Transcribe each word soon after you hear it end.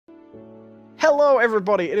Hello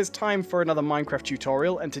everybody, it is time for another Minecraft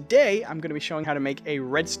tutorial, and today I'm going to be showing how to make a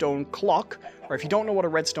redstone clock, or if you don't know what a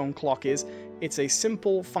redstone clock is, it's a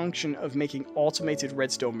simple function of making automated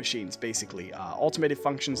redstone machines, basically. Automated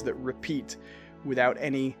functions that repeat without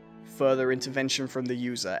any further intervention from the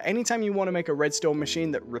user. Anytime you want to make a redstone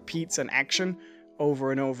machine that repeats an action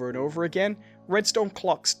over and over and over again, redstone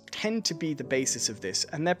clocks tend to be the basis of this,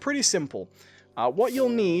 and they're pretty simple. What you'll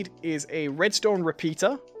need is a redstone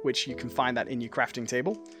repeater, which you can find that in your crafting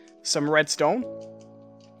table, some redstone,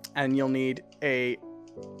 and you'll need a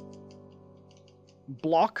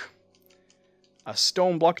block, a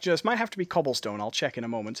stone block, just might have to be cobblestone, I'll check in a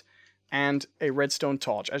moment, and a redstone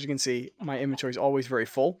torch. As you can see, my inventory is always very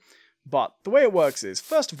full, but the way it works is,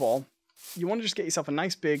 first of all, you want to just get yourself a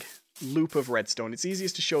nice big loop of redstone. It's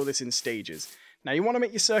easiest to show this in stages. Now, you want to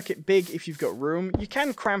make your circuit big if you've got room. You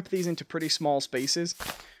can cramp these into pretty small spaces,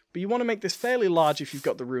 but you want to make this fairly large if you've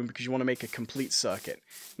got the room because you want to make a complete circuit.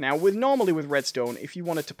 Now, normally with redstone, if you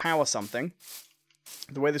wanted to power something,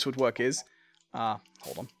 the way this would work is...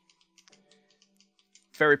 hold on.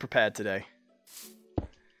 Very prepared today.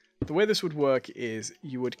 The way this would work is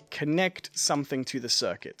you would connect something to the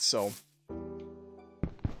circuit. So, there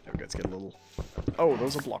we go, let's get a little... Oh,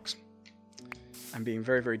 those are blocks. I'm being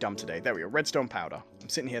very, very dumb today. There we go, redstone powder. I'm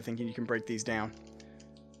sitting here thinking you can break these down.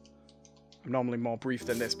 I'm normally more brief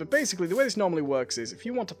than this, but basically the way this normally works is if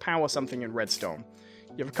you want to power something in redstone,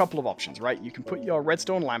 you have a couple of options, right? You can put your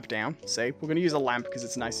redstone lamp down. Say, we're going to use a lamp because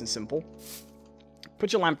it's nice and simple.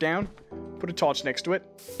 Put your lamp down, put a torch next to it,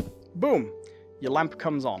 boom, your lamp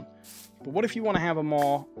comes on. But what if you want to have a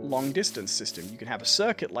more long-distance system? You can have a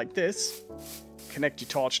circuit like this, connect your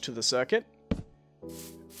torch to the circuit,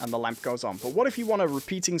 and the lamp goes on. But what if you want a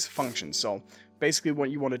repeating function? So basically what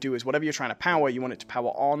you want to do is whatever you're trying to power, you want it to power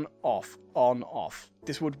on, off, on, off.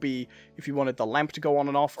 This would be if you wanted the lamp to go on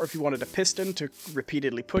and off, or if you wanted a piston to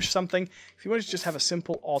repeatedly push something. If you wanted to just have a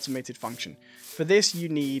simple automated function. For this, you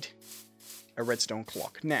need a redstone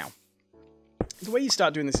clock. Now, the way you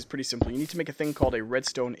start doing this is pretty simple. You need to make a thing called a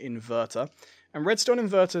redstone inverter. And redstone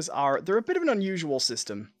inverters they're a bit of an unusual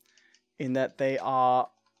system in that they are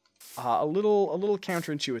a little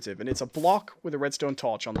counterintuitive, and it's a block with a redstone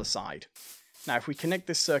torch on the side. Now, if we connect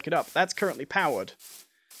this circuit up, that's currently powered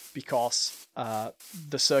because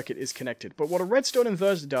the circuit is connected. But what a redstone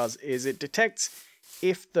inverter does is it detects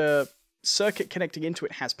if the circuit connecting into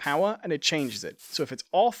it has power, and it changes it. So if it's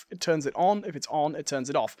off, it turns it on. If it's on, it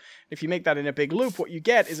turns it off. If you make that in a big loop, what you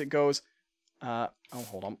get is it goes... oh,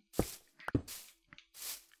 hold on.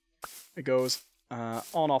 It goes on,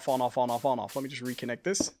 off, on, off, on, off, on, off. Let me just reconnect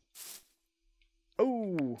this.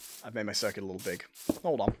 Oh, I've made my circuit a little big.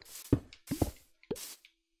 Hold on.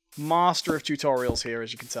 Master of tutorials here,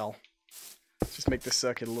 as you can tell. Let's just make this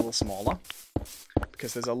circuit a little smaller,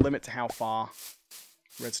 because there's a limit to how far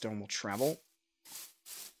redstone will travel.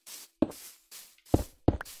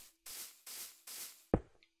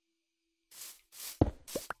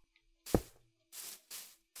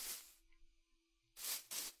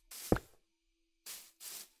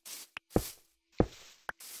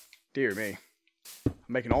 Dear me. I'm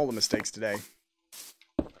making all the mistakes today.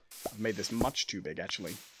 I've made this much too big,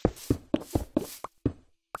 actually.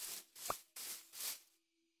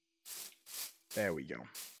 There we go.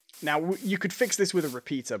 Now, you could fix this with a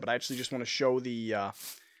repeater, but I actually just want to show the... I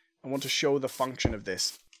want to show the function of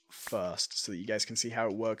this first, so that you guys can see how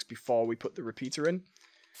it works before we put the repeater in.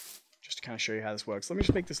 Just to kind of show you how this works. Let me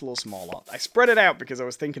just make this a little smaller. I spread it out because I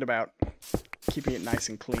was thinking about keeping it nice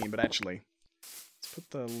and clean, but actually... Let's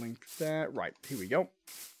put the link there. Right, here we go.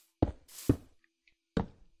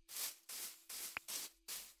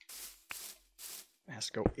 It has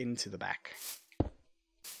to go into the back.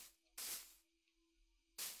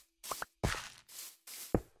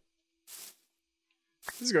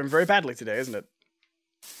 This is going very badly today, isn't it?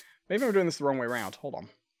 Maybe I'm doing this the wrong way around. Hold on.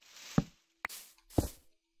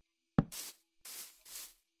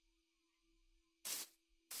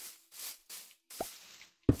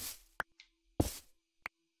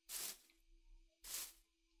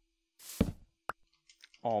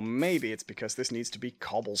 Or maybe it's because this needs to be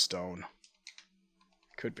cobblestone.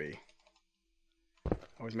 Could be. I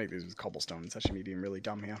always make these with cobblestone. It's actually me being really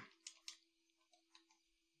dumb here.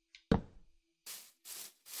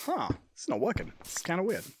 Huh. It's not working. It's kind of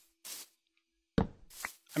weird.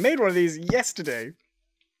 I made one of these yesterday.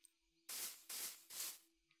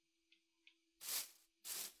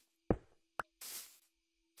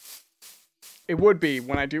 It would be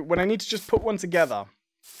when I need to just put one together.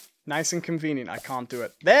 Nice and convenient. I can't do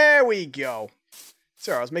it. There we go.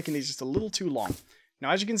 Sorry, I was making these just a little too long.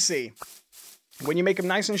 Now, as you can see, When you make them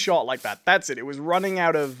nice and short like that, that's it. It was running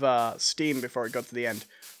out of steam before it got to the end.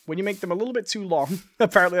 When you make them a little bit too long,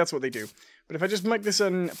 apparently that's what they do. But if I just make this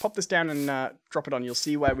and pop this down and drop it on, you'll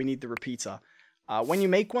see where we need the repeater. When you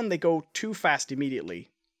make one, they go too fast immediately,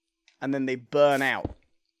 and then they burn out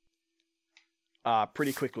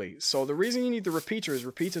pretty quickly. So the reason you need the repeater is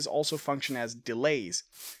repeaters also function as delays.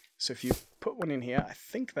 So if you put one in here, I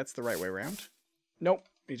think that's the right way around. Nope,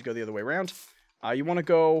 need to go the other way around. You want to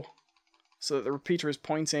go so that the repeater is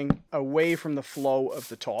pointing away from the flow of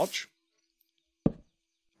the torch.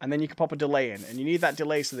 And then you can pop a delay in, and you need that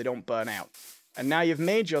delay so they don't burn out. And now you've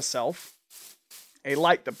made yourself a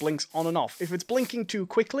light that blinks on and off. If it's blinking too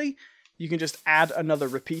quickly, you can just add another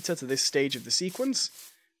repeater to this stage of the sequence,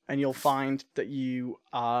 and you'll find that you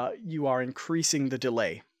are increasing the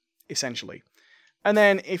delay, essentially. And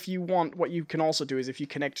then if you want, what you can also do is if you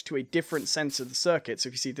connect to a different sense of the circuit, so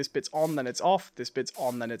if you see this bit's on, then it's off, this bit's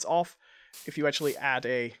on, then it's off, if you actually add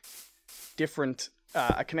a different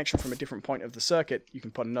a connection from a different point of the circuit, you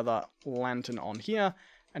can put another lantern on here,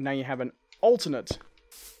 and now you have an alternate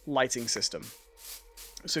lighting system.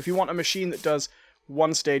 So if you want a machine that does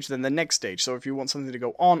one stage, then the next stage, so if you want something to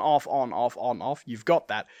go on, off, on, off, on, off, you've got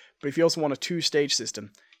that. But if you also want a two-stage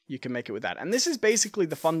system, you can make it with that. And this is basically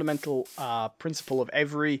the fundamental principle of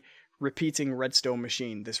every repeating redstone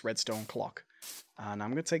machine, this redstone clock. And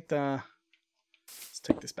I'm going to take the... Let's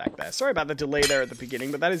take this back there. Sorry about the delay there at the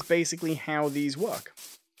beginning, but that is basically how these work.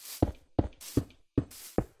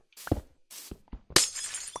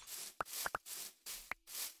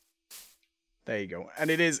 There you go. And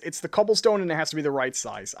it's the cobblestone, and it has to be the right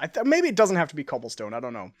size. Maybe it doesn't have to be cobblestone, I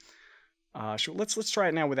don't know. Sure, let's try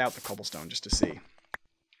it now without the cobblestone, just to see.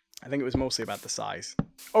 I think it was mostly about the size.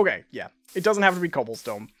 Okay, yeah. It doesn't have to be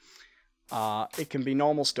cobblestone. It can be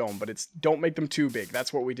normal stone, but don't make them too big.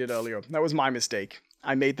 That's what we did earlier. That was my mistake.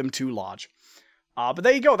 I made them too large. But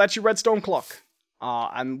there you go. That's your redstone clock.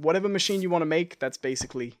 And whatever machine you want to make, that's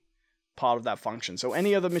basically part of that function. So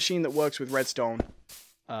any other machine that works with redstone,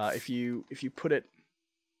 if you put it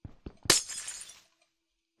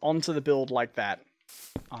onto the build like that,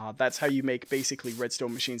 that's how you make basically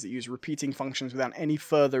redstone machines that use repeating functions without any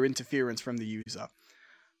further interference from the user.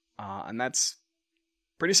 And that's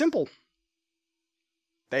pretty simple.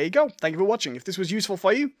 There you go. Thank you for watching. If this was useful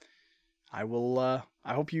for you, I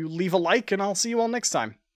hope you leave a like, and I'll see you all next time.